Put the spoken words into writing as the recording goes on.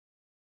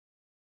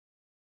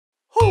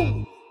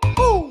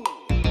Who?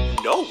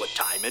 You know what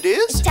time it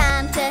is? It's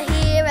time to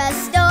hear a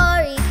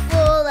story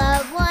full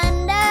of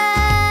wonder.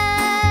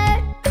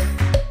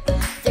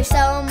 There's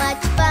so much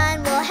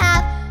fun we'll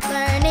have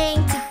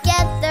learning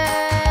together.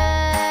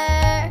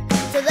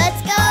 So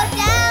let's go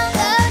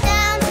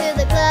down to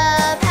the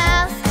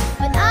clubhouse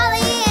with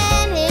Ollie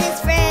and his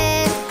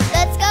friends.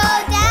 Let's go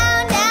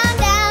down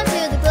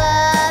to the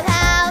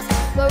clubhouse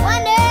where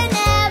wonder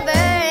never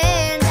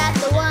ends at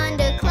the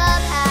Wonder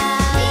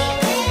Clubhouse. Be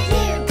with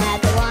you at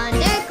the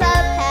Wonder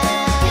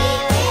Clubhouse. Be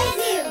with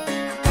you.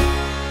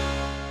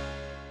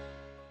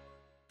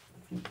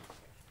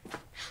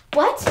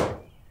 What?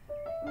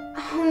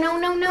 Oh, no.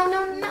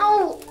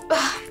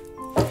 Ugh.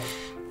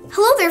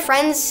 Hello there,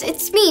 friends.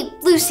 It's me,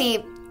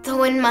 Lucy. The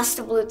wind must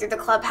have blew through the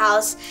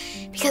clubhouse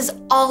because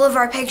all of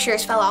our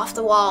pictures fell off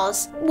the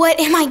walls. What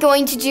am I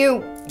going to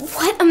do?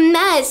 What a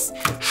mess.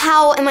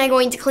 How am I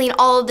going to clean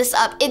all of this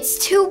up? It's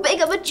too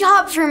big of a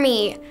job for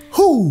me.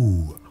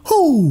 Who?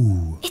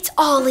 It's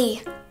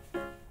Ollie.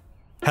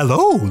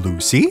 Hello,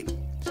 Lucy.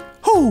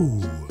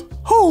 Who?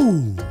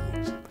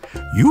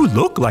 You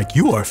look like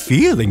you are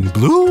feeling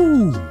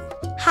blue.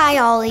 Hi,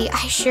 Ollie.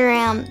 I sure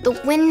am. The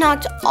wind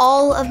knocked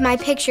all of my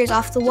pictures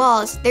off the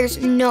walls. There's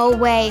no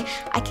way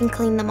I can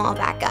clean them all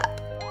back up.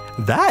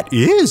 That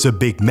is a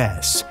big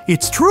mess.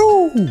 It's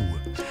true.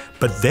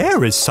 But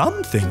there is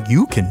something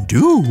you can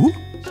do.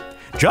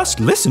 Just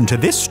listen to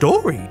this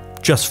story.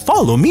 Just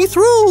follow me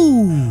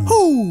through.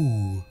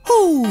 Who?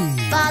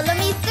 Follow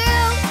me through.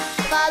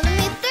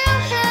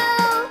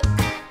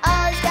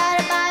 Ollie's got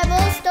a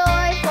Bible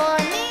story for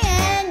me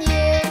and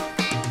you.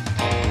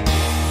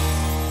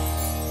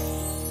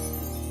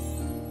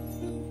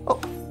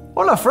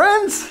 Hola,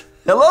 friends.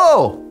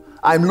 Hello.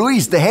 I'm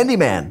Luis, the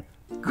handyman.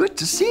 Good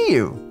to see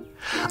you.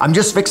 I'm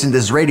just fixing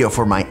this radio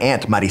for my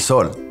Aunt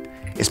Marisol.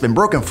 It's been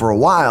broken for a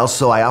while,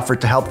 so I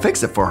offered to help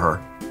fix it for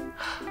her.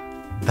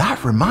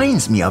 That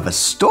reminds me of a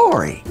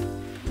story.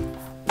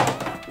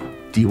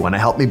 Do you want to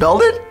help me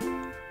build it?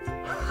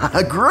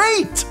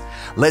 Great!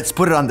 Let's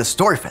put it on the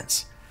story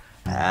fence.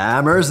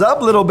 Hammers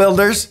up, little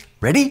builders.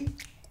 Ready?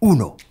 1,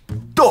 2,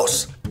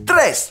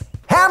 3,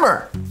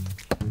 hammer!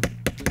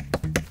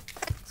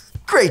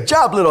 Great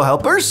job, little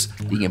helpers.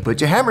 You can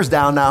put your hammers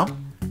down now.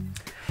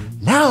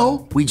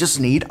 Now, we just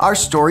need our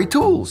story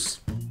tools.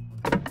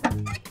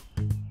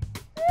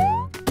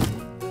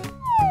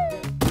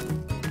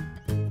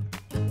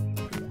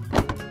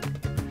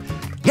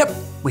 Yep,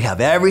 we have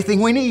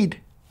everything we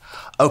need.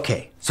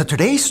 Okay, so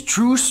today's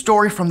true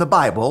story from the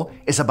Bible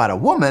is about a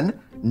woman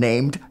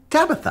named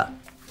Tabitha.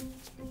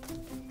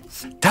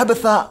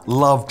 Tabitha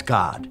loved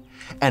God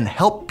and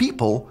helped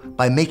people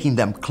by making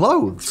them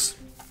clothes,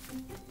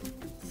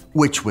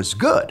 which was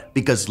good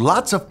because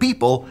lots of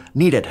people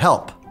needed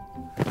help.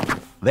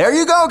 There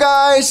you go,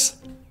 guys.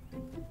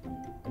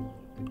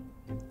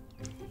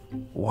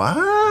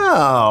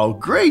 Wow,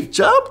 great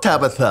job,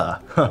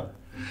 Tabitha.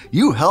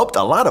 You helped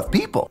a lot of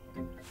people.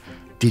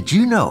 Did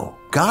you know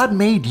God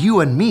made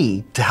you and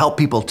me to help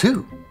people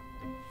too?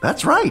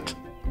 That's right.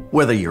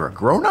 Whether you're a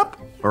grown-up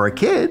or a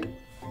kid,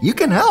 you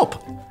can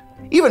help.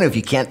 Even if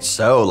you can't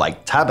sew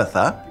like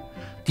Tabitha,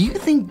 do you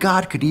think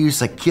God could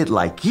use a kid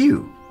like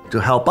you to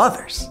help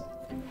others?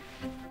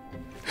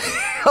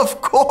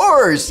 Of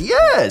course,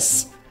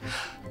 yes.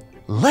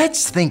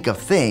 Let's think of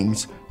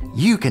things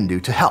you can do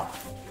to help.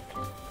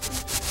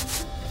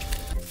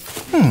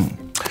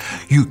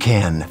 You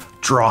can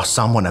draw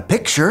someone a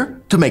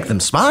picture to make them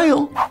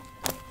smile.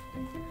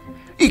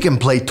 You can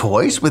play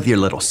toys with your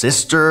little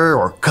sister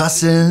or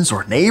cousins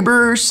or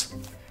neighbors.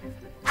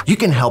 You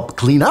can help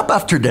clean up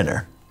after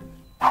dinner.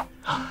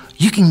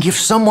 You can give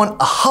someone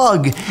a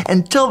hug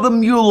and tell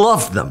them you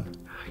love them.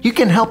 You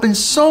can help in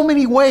so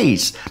many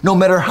ways, no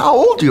matter how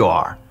old you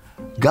are.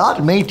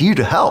 God made you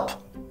to help.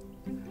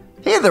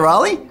 Hey there,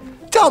 Ollie.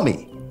 Tell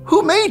me,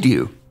 who made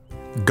you?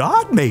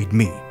 God made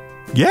me.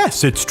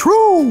 Yes, it's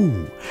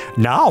true.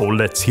 Now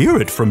let's hear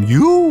it from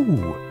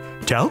you.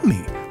 Tell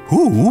me,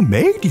 who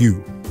made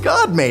you?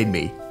 God made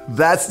me.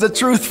 That's the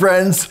truth,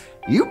 friends.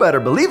 You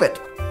better believe it.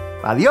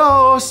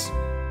 Adios.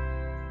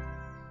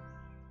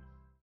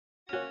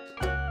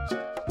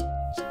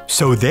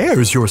 So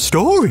there's your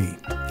story.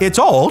 It's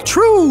all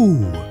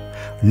true.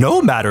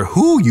 No matter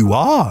who you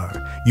are,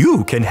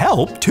 you can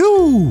help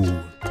too.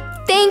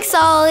 Thanks,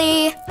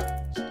 Ollie.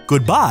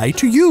 Goodbye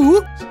to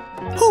you.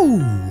 Who?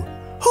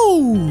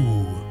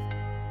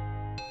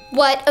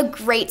 What a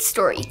great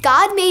story.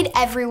 God made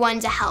everyone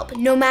to help.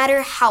 No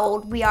matter how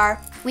old we are,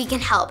 we can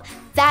help.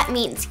 That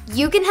means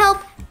you can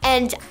help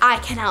and I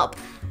can help.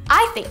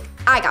 I think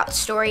I got the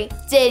story.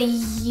 Did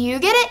you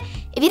get it?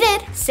 If you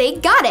did, say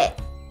got it.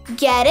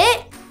 Get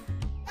it?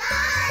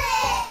 Got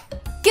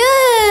it!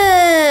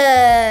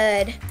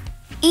 Good!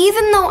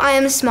 Even though I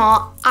am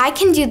small, I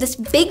can do this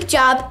big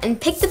job and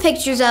pick the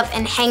pictures up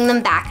and hang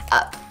them back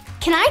up.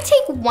 Can I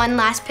take one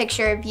last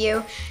picture of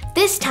you?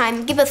 This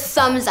time, give a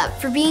thumbs up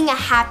for being a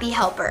happy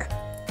helper.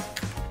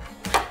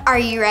 Are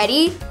you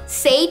ready?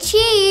 Say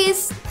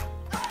cheese!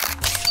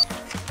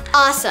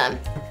 Awesome.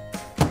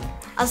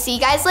 I'll see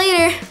you guys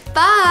later.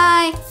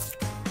 Bye.